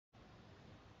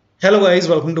Hello guys,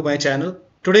 welcome to my channel.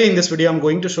 Today in this video I'm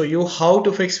going to show you how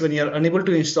to fix when you are unable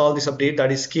to install this update,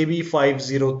 that is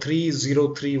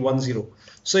KB5030310.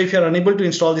 So if you are unable to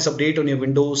install this update on your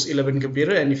Windows 11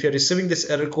 computer, and if you are receiving this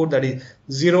error code, that is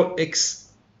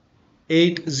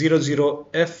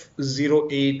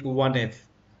 0x800f081f.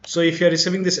 So if you are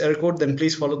receiving this error code, then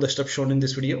please follow the steps shown in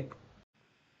this video.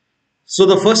 So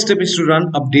the first step is to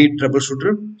run update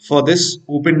troubleshooter. For this,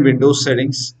 open Windows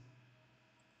settings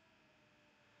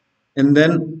and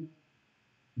then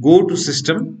go to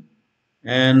system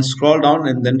and scroll down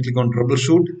and then click on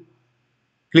troubleshoot.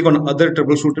 Click on other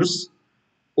troubleshooters.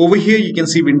 Over here you can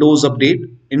see Windows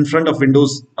update. In front of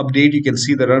Windows update you can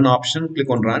see the run option. Click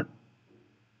on run,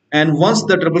 and once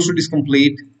the troubleshoot is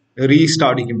complete,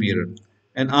 restart your computer,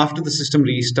 and after the system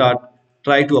restart,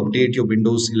 try to update your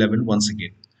Windows 11 once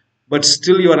again. But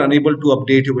still you are unable to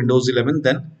update your Windows 11,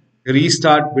 then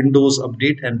restart Windows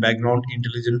Update and Background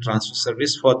Intelligent Transfer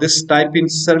Service. For this, type in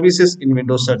services in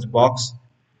Windows search box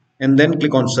and then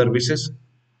click on services.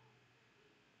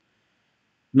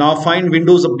 Now find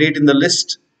Windows Update in the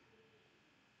list.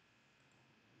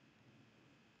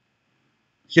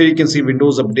 Here you can see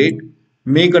Windows Update.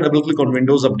 Make a double click on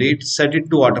Windows Update, set it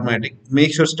to automatic.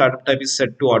 Make sure startup type is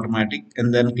set to automatic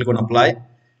and then click on apply.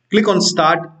 Click on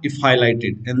start if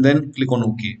highlighted and then click on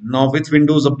OK. Now with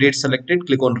Windows Update selected,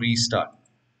 click on restart.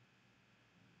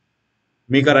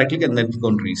 Make a right click and then click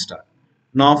on restart.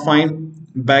 Now find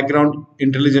Background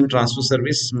Intelligent Transfer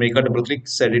Service. Make a double click,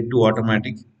 set it to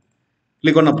automatic.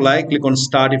 Click on apply, click on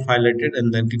start if highlighted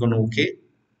and then click on OK.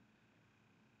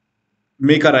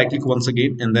 Make a right click once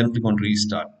again and then click on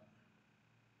restart.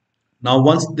 Now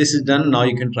once this is done, now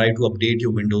you can try to update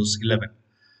your Windows 11.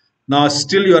 Now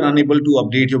still you are unable to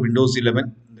update your Windows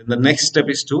 11. Then the next step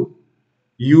is to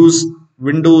use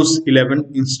Windows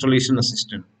 11 Installation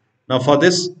Assistant. Now for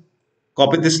this,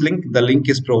 copy this link. The link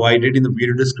is provided in the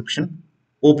video description.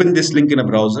 Open this link in a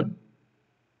browser.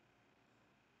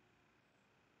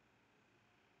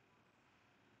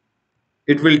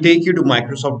 It will take you to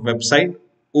Microsoft website.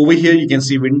 Over here you can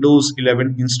see Windows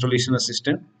 11 Installation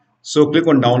Assistant. So click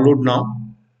on download now.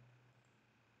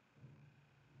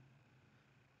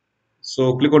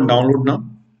 So click on download now.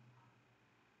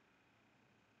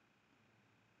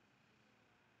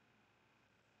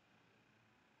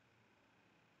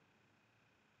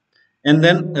 And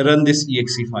then run this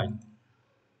exe file.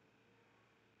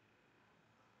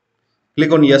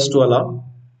 Click on yes to allow.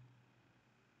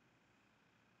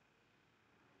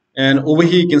 And over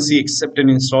here you can see accept and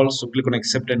install. So click on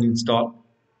accept and install.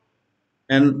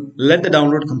 And let the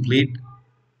download complete.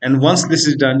 And once this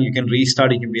is done, you can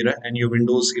restart your computer and your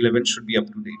Windows 11 should be up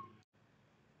to date.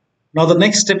 Now the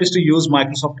next step is to use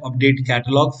Microsoft Update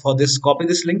Catalog. For this, copy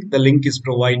this link. The link is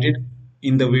provided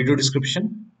in the video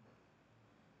description.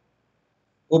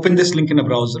 Open this link in a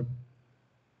browser.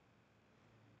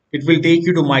 It will take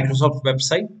you to Microsoft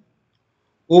website.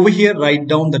 Over here, write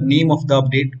down the name of the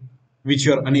update which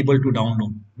you are unable to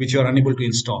download, which you are unable to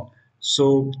install.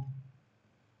 So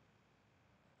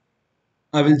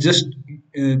I will just,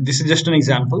 this is just an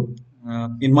example.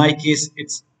 In my case,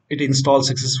 it installed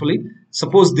successfully.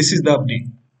 Suppose this is the update.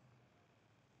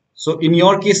 So in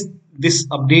your case, this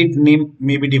update name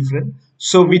may be different.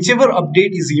 So whichever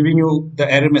update is giving you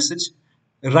the error message,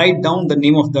 write down the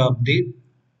name of the update.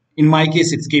 In my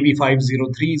case, it's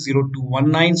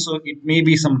KB5030219. So it may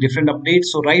be some different update.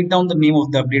 So write down the name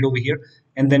of the update over here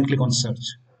and then click on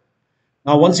search.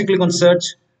 Now, once you click on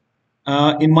search,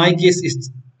 in my case, it's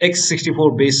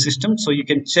x64 based system. So you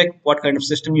can check what kind of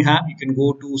system you have. You can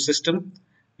go to system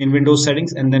in Windows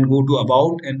settings and then go to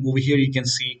about, and over here you can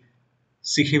see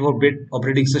 64-bit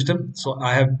operating system. So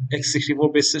I have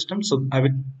x64 based system. So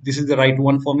this is the right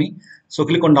one for me. So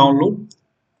click on download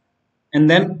and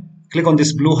then click on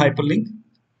this blue hyperlink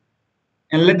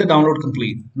and let the download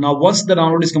complete. Now once the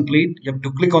download is complete, you have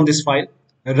to click on this file,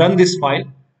 run this file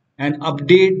and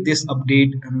update this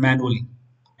update manually.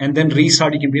 And then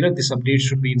restart your computer. This update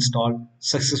should be installed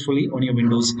successfully on your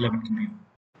Windows 11 computer.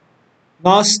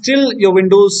 Now still your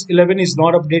Windows 11 is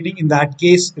not updating. In that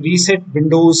case, reset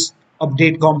Windows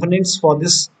update components. For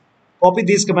this, copy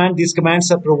these commands. These commands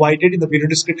are provided in the video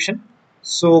description.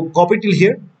 So copy till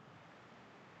here.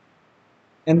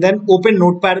 And then open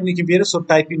Notepad on your computer. So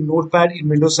type in Notepad in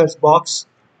Windows search box.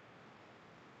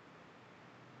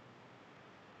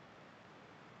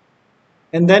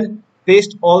 And then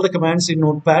paste all the commands in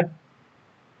Notepad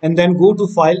and then go to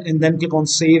file and then click on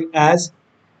save as,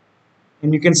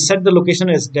 and you can set the location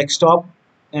as desktop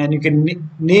and you can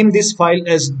name this file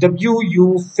as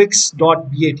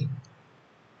wufix.bat.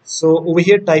 So over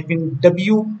here type in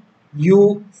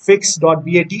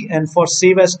ufix.bat, and for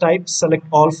save as type select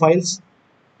all files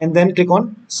and then click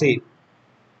on save.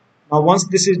 Now once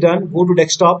this is done, go to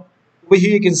desktop. Over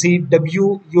here you can see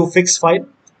wufix file.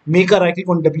 Make a right click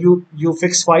on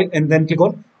wufix file and then click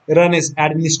on run as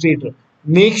administrator.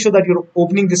 Make sure that you're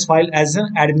opening this file as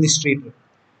an administrator.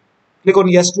 Click on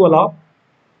yes to allow.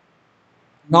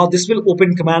 Now this will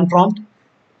open command prompt.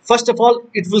 First of all,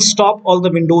 it will stop all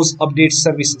the Windows update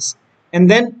services and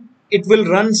then it will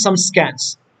run some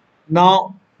scans.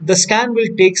 Now the scan will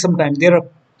take some time. There are a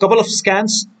couple of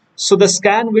scans, so the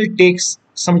scan will take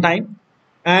some time,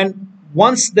 and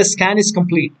once the scan is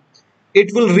complete,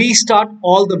 it will restart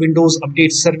all the Windows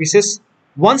update services.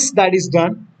 Once that is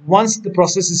done, once the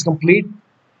process is complete,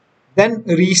 then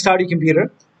restart your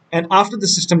computer, and after the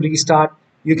system restart,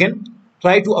 you can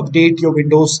try to update your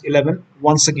Windows 11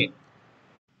 once again.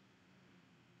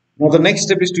 Now the next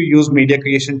step is to use media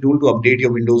creation tool to update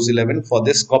your Windows 11. For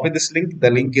this, copy this link. The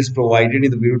link is provided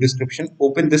in the video description.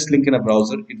 Open this link in a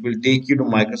browser. It will take you to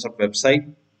Microsoft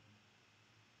website.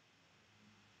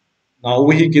 Now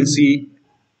over here you can see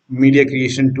media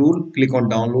creation tool. Click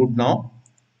on download now.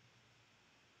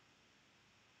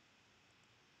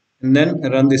 And then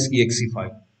run this exe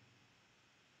file.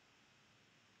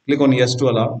 Click on yes to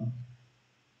allow.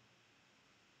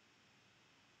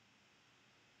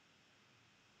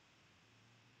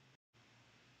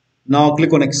 Now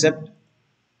click on accept.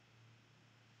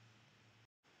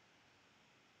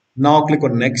 Now click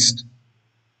on next.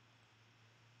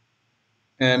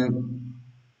 And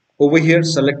over here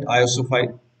select ISO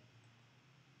file.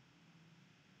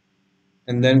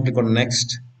 And then click on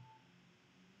next.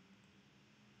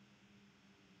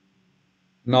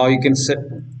 Now you can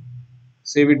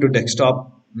save it to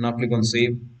desktop. Now click on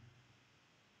save.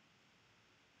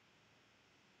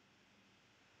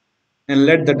 And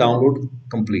let the download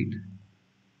complete.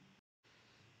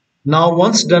 Now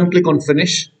once done, click on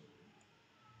finish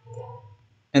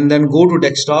and then go to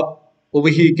desktop. Over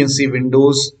here you can see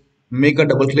Windows. Make a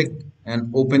double click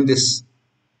and open this.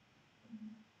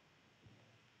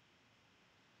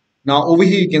 Now over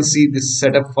here you can see this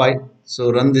setup file.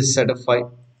 So run this setup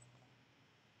file.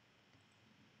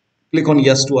 Click on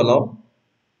yes to allow.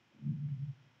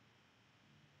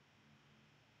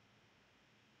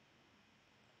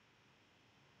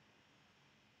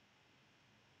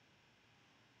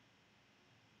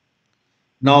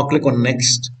 Now click on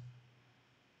next.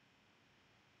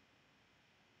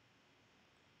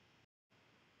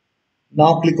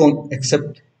 Now click on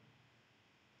accept.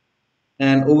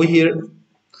 And over here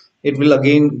it will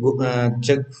again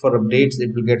check for updates.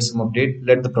 It will get some update.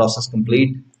 Let the process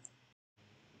complete.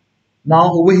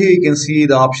 Now over here you can see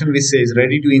the option which says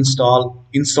ready to install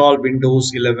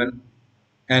Windows 11,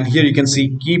 and here you can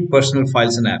see keep personal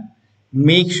files and app.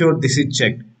 Make sure this is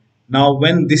checked. Now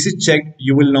when this is checked,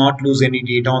 you will not lose any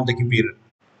data on the computer.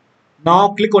 Now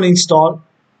click on install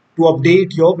to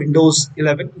update your Windows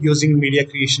 11 using media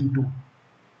creation tool.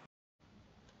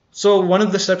 So one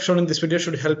of the steps shown in this video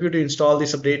should help you to install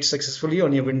this update successfully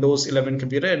on your Windows 11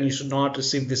 computer, and you should not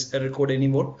receive this error code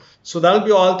anymore. So that'll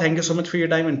be all. Thank you so much for your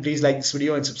time, and please like this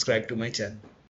video and subscribe to my channel.